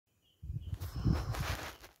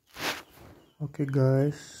Okay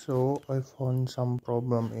guys, so I found some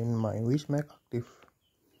problem in my Wismec Active.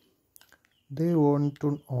 They won't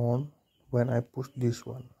turn on when I push this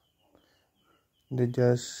one. There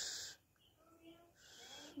is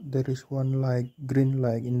one light, green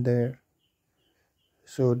light in there,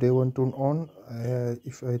 so they won't turn on.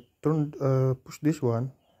 If I push this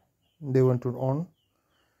one, they won't turn on.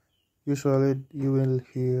 Usually you will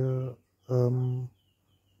hear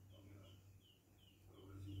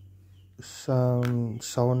some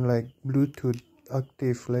sound like Bluetooth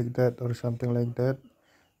active like that or something like that,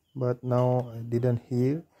 but now I didn't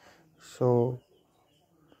hear. So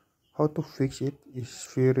how to fix it is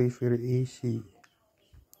very easy.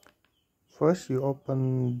 First you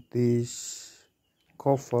open this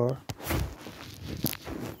cover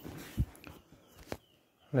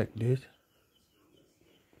like this.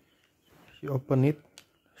 You open it,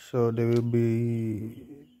 so there will be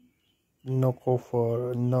no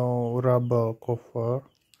cover, no rubber cover.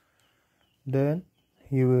 Then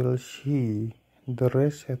you will see the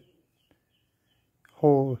reset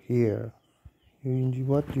hole here.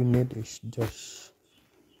 What you need is just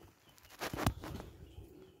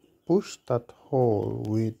push that hole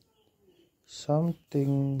with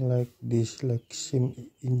something like this, like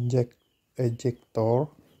SIM ejector.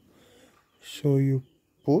 So you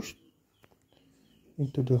push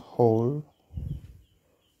into the hole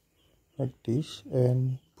like this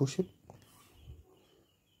and push it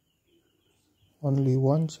only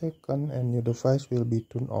 1 second, and your device will be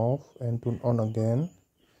turned off and turned on again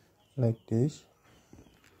like this.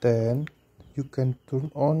 Then you can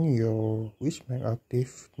turn on your Wismec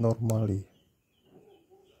Active normally.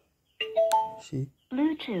 See,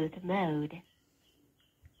 Bluetooth mode.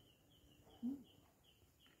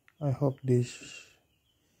 I hope this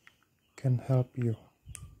can help you.